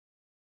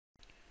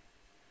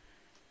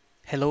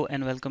Hello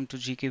and welcome to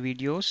GK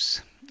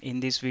videos. In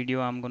this video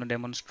I'm going to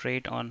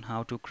demonstrate on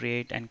how to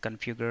create and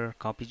configure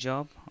copy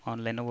job on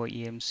Lenovo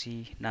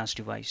EMC NAS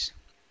device.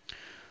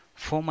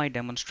 For my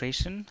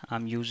demonstration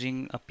I'm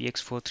using a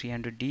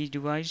PX4300D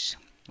device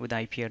with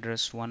IP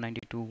address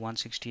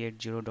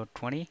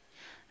 192.168.0.20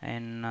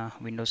 and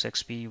Windows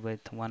XP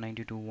with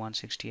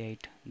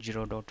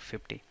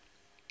 192.168.0.50.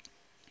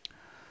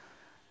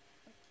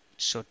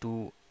 So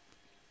to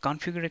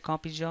configure a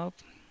copy job,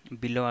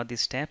 below are the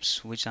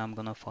steps which I'm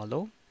gonna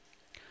follow.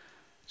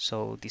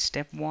 So the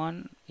step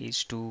one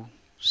is to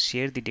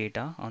share the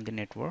data on the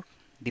network,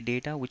 the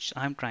data which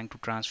I'm trying to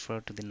transfer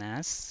to the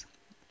NAS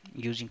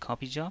using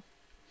copy job,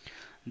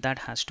 that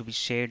has to be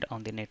shared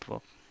on the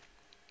network.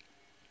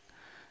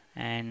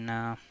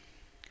 And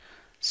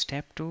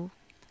step two,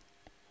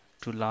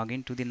 to log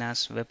into the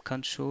NAS web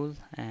console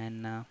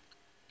and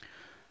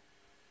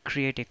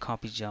create a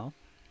copy job.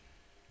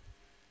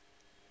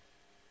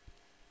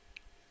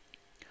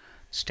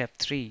 Step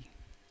three,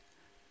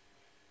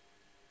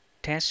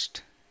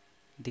 test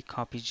the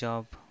copy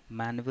job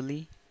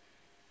manually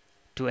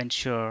to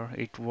ensure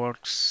it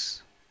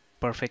works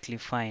perfectly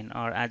fine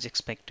or as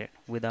expected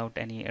without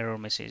any error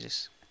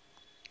messages.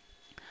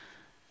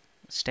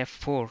 Step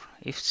 4.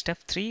 If step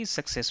 3 is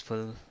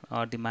successful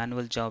or the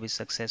manual job is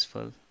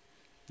successful,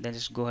 then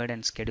just go ahead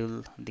and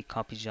schedule the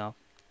copy job.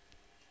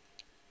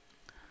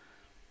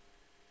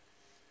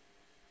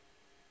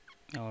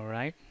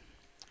 Alright,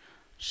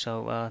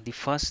 so the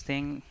first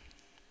thing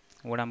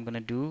what I'm gonna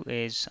do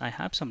is I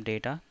have some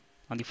data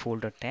on the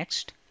folder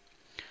text.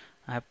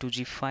 I have two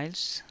zip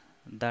files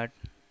that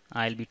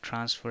I'll be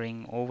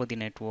transferring over the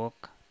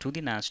network to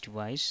the NAS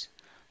device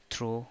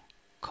through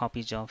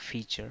copy job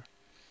feature.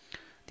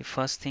 The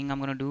first thing I'm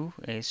gonna do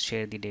is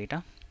share the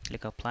data.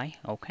 Click apply.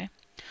 OK.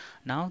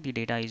 Now the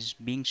data is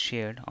being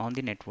shared on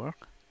the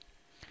network.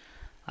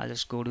 I'll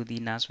just go to the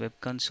NAS web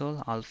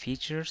console, all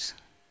features,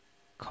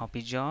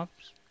 copy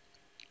jobs.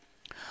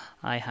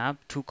 I have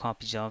two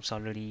copy jobs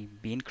already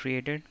been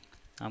created.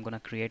 I'm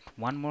gonna create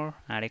one more,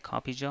 add a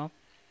copy job.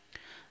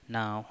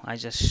 Now I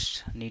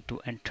just need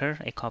to enter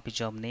a copy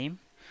job name.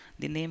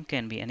 The name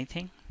can be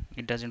anything,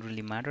 it doesn't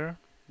really matter.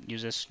 You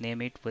just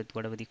name it with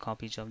whatever the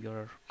copy job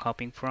you're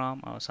copying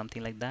from or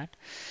something like that.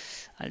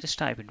 I'll just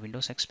type in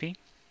Windows XP.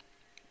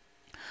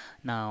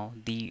 Now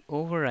the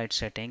override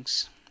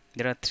settings,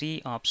 there are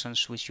three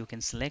options which you can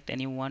select,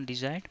 any one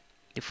desired.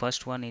 The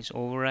first one is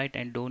override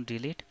and don't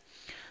delete.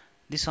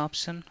 This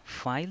option,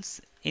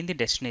 files in the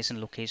destination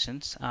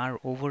locations are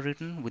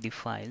overwritten with the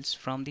files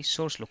from the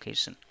source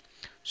location.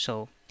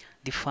 So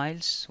the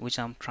files which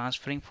I'm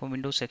transferring from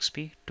Windows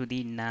XP to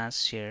the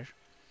NAS share,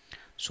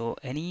 so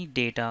any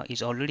data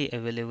is already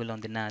available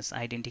on the NAS,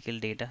 identical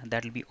data,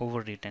 that will be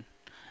overwritten,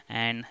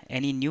 and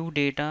any new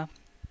data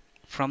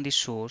from the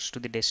source to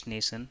the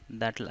destination,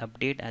 that will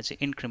update as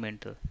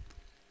incremental.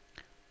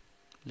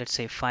 Let's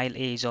say file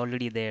A is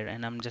already there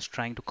and I'm just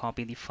trying to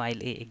copy the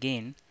file A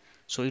again,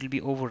 so it will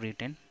be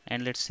overwritten,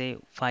 and let's say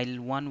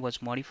file 1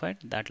 was modified,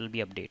 that will be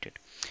updated.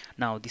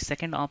 Now the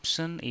second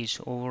option is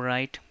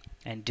overwrite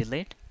and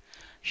delete.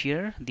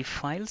 Here the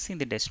files in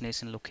the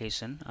destination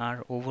location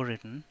are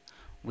overwritten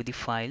with the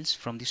files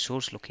from the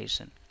source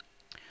location,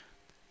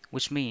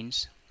 which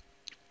means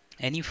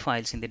any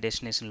files in the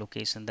destination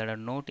location that are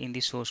not in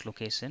the source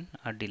location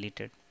are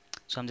deleted.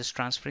 So I'm just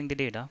transferring the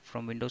data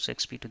from Windows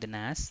XP to the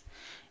NAS.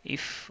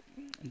 If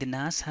the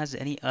NAS has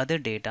any other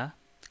data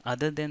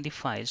other than the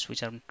files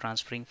which I'm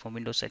transferring from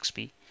Windows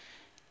XP,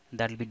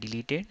 that will be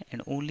deleted,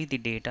 and only the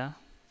data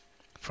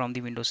from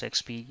the Windows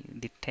XP,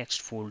 the text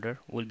folder,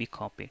 will be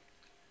copied.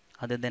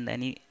 Other than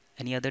any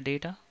other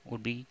data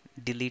would be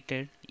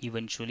deleted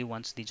eventually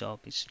once the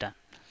job is done.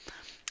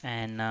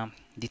 And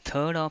the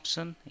third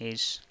option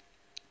is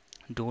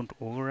don't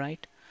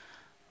overwrite,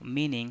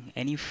 meaning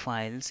any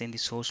files in the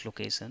source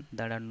location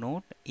that are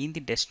not in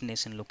the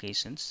destination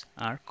locations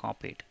are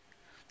copied,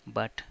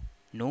 but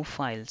no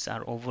files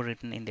are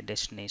overwritten in the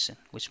destination,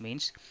 which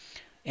means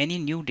any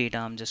new data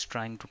I'm just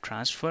trying to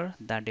transfer,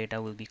 that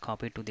data will be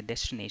copied to the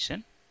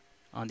destination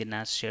on the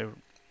NAS share,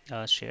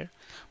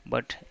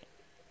 but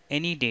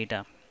any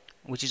data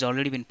which is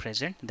already been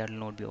present, that will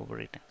not be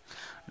overwritten.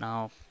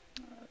 Now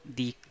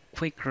the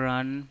quick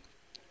run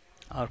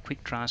or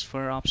quick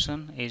transfer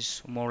option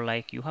is more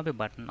like you have a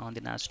button on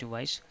the NAS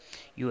device,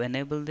 you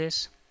enable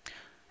this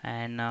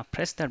and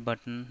press that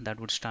button, that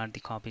would start the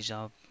copy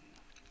job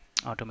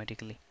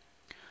automatically.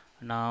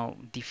 Now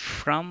the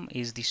from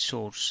is the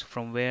source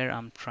from where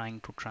I'm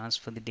trying to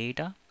transfer the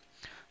data.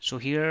 So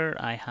here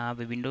I have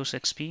a Windows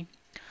XP.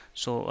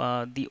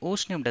 So the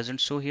host name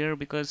doesn't show here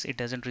because it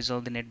doesn't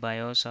resolve the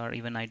NetBIOS, or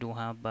even I do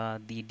have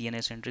the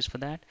DNS entries for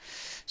that.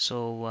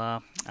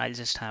 So I'll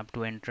just have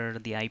to enter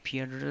the IP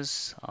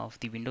address of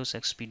the Windows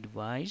XP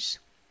device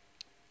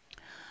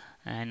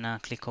and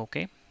click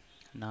OK.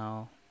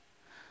 Now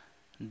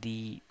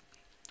the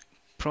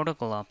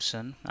protocol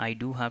option, I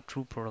do have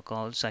two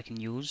protocols I can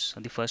use.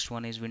 The first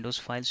one is Windows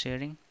file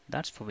sharing,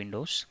 that's for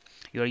Windows.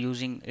 You are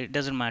using, it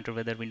doesn't matter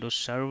whether Windows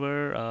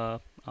Server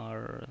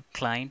or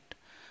client,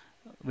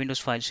 Windows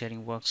file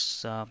sharing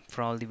works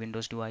for all the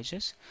Windows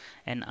devices,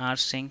 and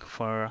rsync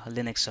for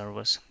Linux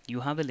servers. You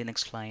have a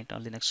Linux client or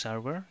Linux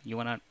server, you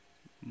want to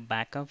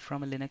back up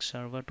from a Linux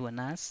server to a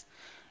NAS,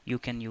 you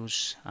can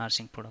use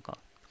rsync protocol.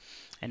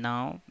 And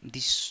now the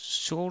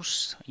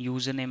source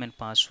username and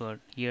password,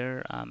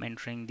 here I'm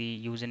entering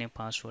the username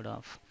password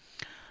of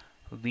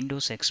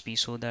Windows XP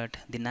so that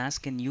the NAS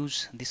can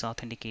use this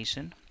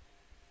authentication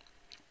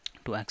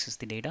to access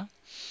the data.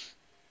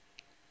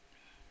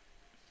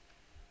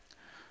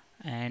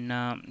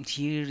 And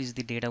here is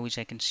the data which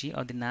I can see,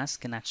 or the NAS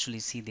can actually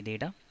see the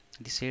data,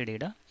 the share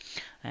data.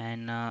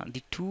 And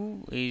the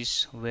two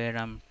is where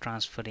I'm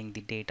transferring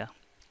the data.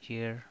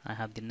 Here I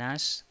have the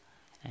NAS,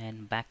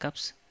 and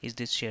backups is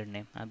this shared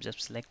name. I've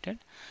just selected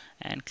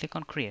and click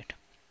on create.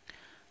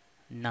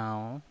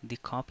 Now the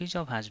copy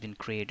job has been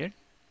created.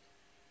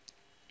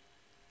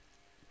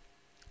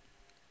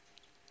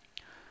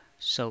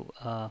 So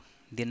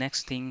the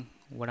next thing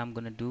what I'm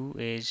gonna do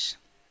is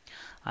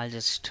I'll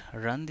just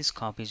run this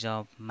copy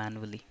job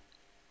manually.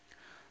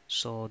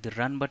 So the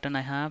run button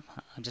I have,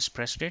 I just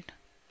pressed it,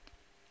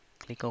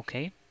 click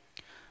OK.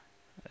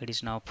 It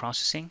is now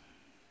processing,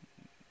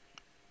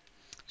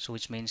 so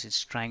which means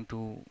it's trying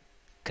to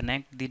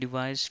connect the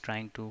device,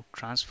 trying to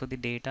transfer the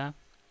data,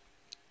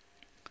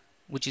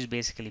 which is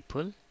basically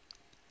pull.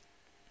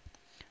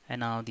 And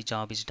now the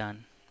job is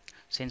done.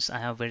 Since I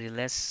have very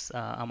less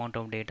amount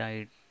of data,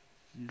 it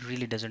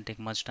really doesn't take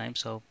much time,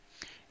 so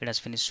it has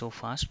finished so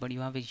fast. But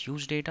you have a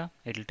huge data,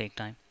 it will take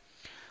time.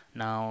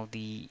 Now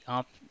the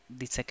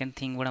second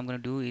thing what I'm going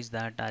to do is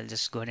that I'll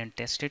just go ahead and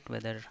test it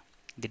whether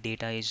the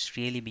data is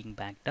really being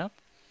backed up.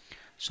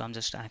 So I'm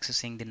just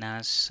accessing the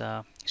NAS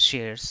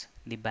shares,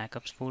 the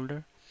backups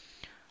folder.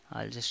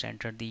 I'll just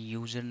enter the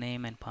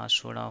username and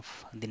password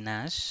of the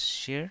NAS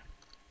share.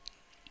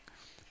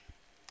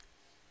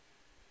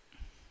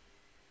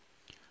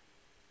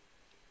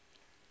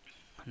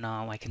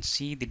 Now I can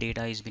see the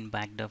data is been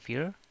backed up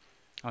here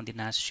on the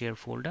NAS share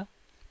folder.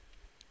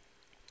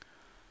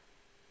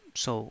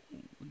 So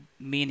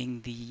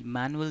meaning the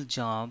manual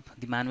job,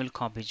 the manual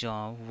copy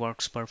job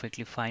works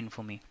perfectly fine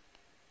for me.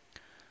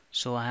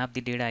 So I have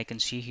the data I can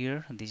see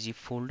here, the zip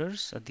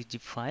folders or the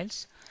zip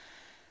files.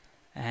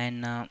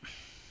 And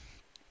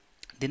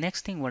the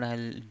next thing what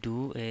I'll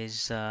do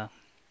is I'll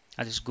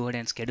just go ahead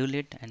and schedule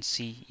it and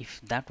see if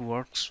that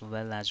works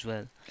well as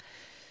well.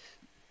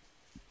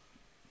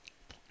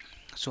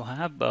 So I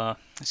have a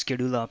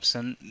schedule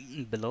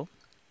option below.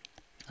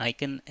 I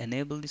can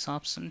enable this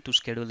option to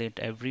schedule it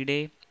every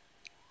day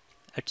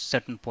at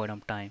certain point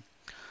of time.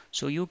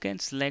 So you can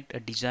select a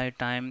desired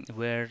time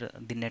where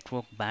the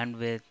network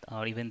bandwidth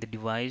or even the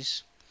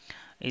device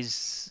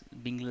is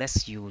being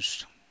less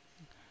used.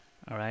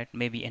 All right,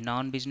 maybe a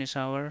non-business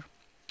hour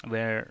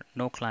where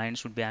no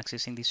clients would be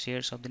accessing the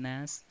shares of the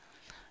NAS,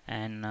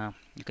 and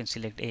you can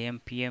select AM,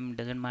 PM,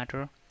 doesn't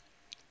matter.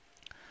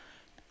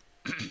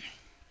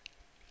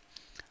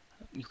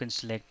 You can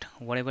select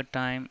whatever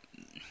time,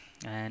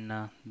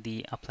 and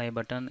the apply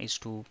button is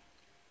to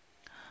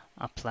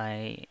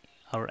apply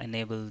or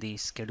enable the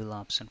schedule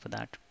option for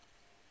that.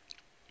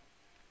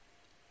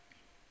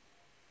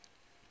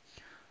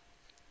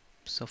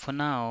 So for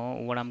now,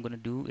 what I'm going to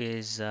do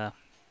is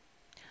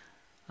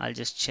I'll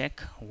just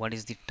check what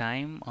is the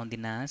time on the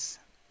NAS.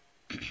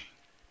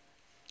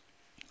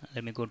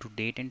 Let me go to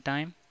date and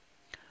time,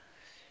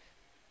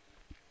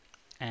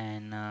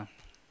 and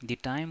the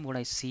time what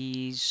I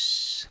see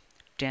is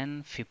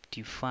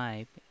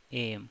 10:55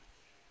 a.m.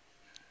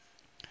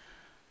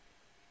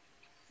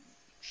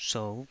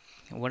 So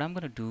what I'm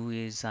going to do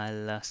is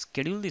I'll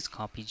schedule this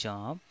copy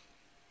job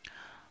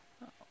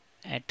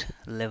at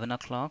 11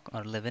 o'clock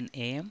or 11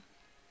 a.m.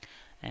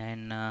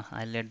 and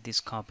I'll let this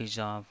copy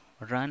job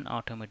run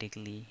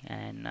automatically,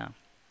 and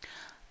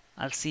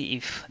I'll see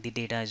if the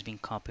data is being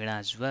copied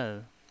as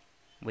well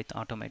with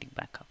automatic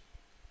backup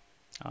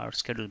or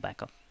scheduled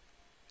backup.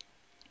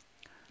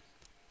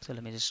 So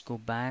let me just go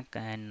back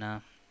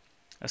and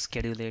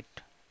schedule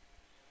it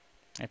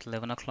at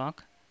 11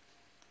 o'clock.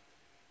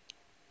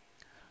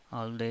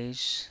 All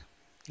days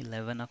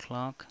 11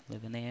 o'clock,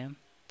 11 a.m.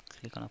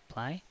 Click on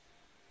apply.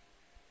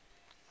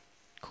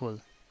 Cool.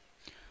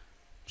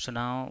 So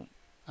now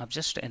I've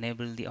just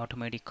enabled the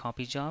automatic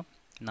copy job.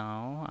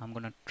 Now I'm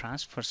going to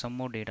transfer some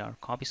more data or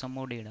copy some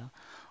more data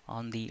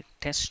on the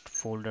test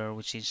folder,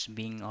 which is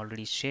being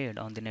already shared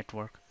on the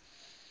network.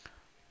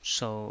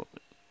 So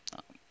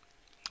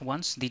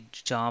once the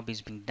job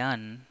is being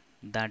done,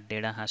 that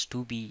data has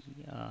to be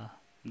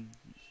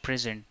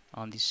present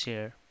on the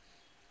share,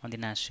 on the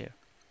NAS share.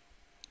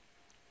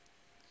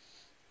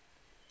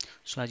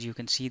 So as you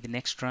can see, the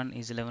next run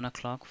is 11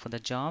 o'clock for the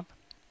job.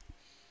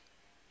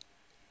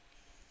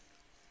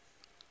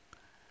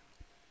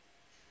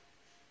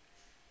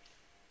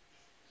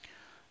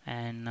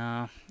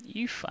 And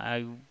if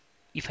I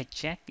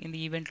check in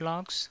the event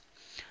logs,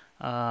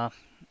 uh,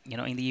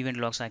 in the event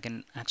logs I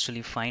can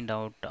actually find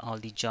out all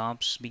the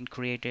jobs being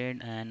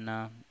created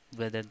and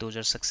whether those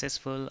are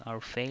successful or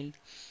failed.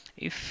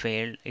 If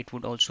failed, it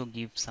would also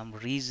give some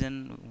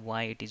reason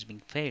why it is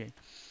being failed.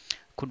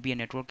 could be a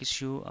network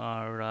issue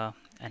or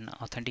an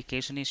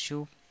authentication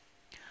issue.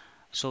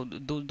 So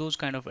those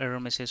kind of error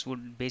messages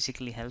would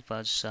basically help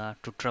us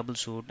to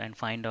troubleshoot and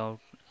find out,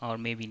 or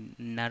maybe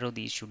narrow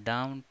the issue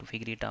down to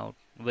figure it out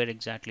where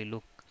exactly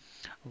look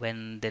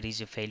when there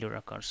is a failure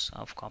occurs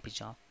of copy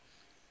job.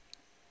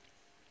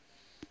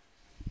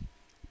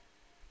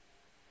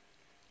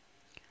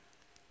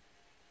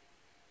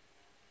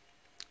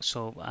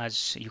 So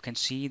as you can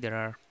see, there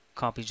are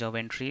copy job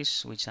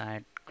entries which I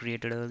had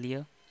created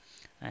earlier,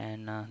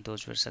 and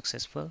those were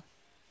successful.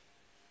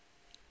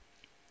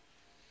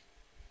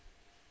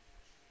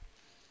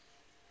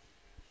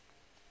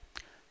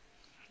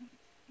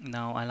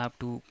 Now I'll have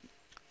to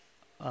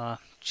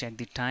check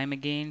the time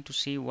again to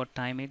see what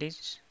time it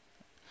is.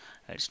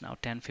 It's now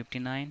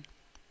 10:59.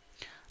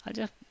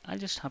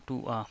 I'll just have to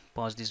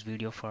pause this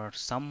video for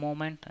some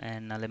moment,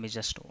 and let me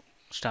just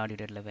start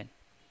it at 11.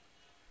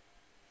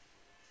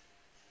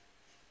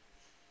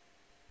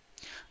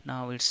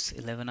 Now it's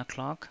 11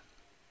 o'clock,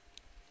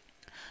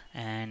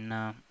 and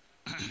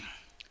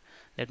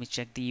let me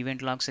check the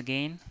event logs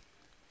again.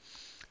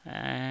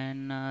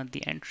 And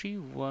the entry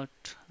what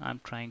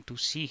I'm trying to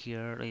see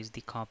here is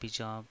the copy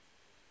job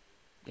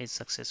is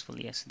successful.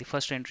 Yes, the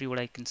first entry what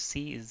I can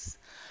see is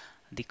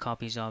the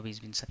copy job has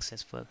been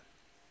successful.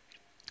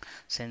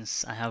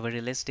 Since I have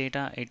very less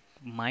data, it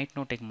might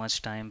not take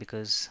much time,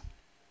 because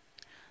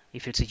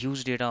if it's a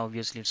huge data,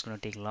 obviously it's going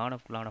to take a lot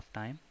of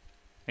time.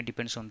 It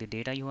depends on the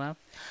data you have.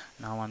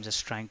 Now I'm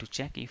just trying to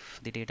check if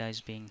the data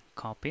is being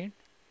copied,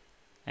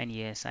 and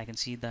yes, I can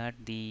see that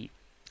the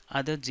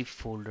other zip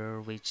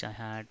folder which I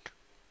had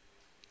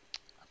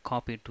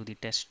copied to the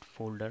test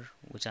folder,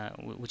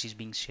 which is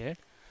being shared,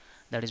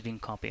 that is being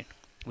copied,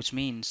 which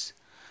means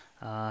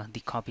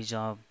the copy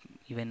job,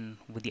 even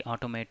with the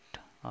automate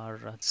or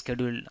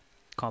scheduled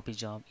copy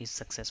job, is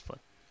successful.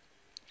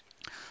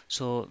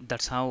 So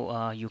that's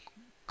how you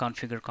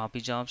configure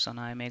copy jobs on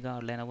iMega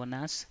or Lenovo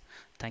NAS.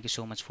 Thank you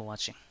so much for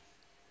watching.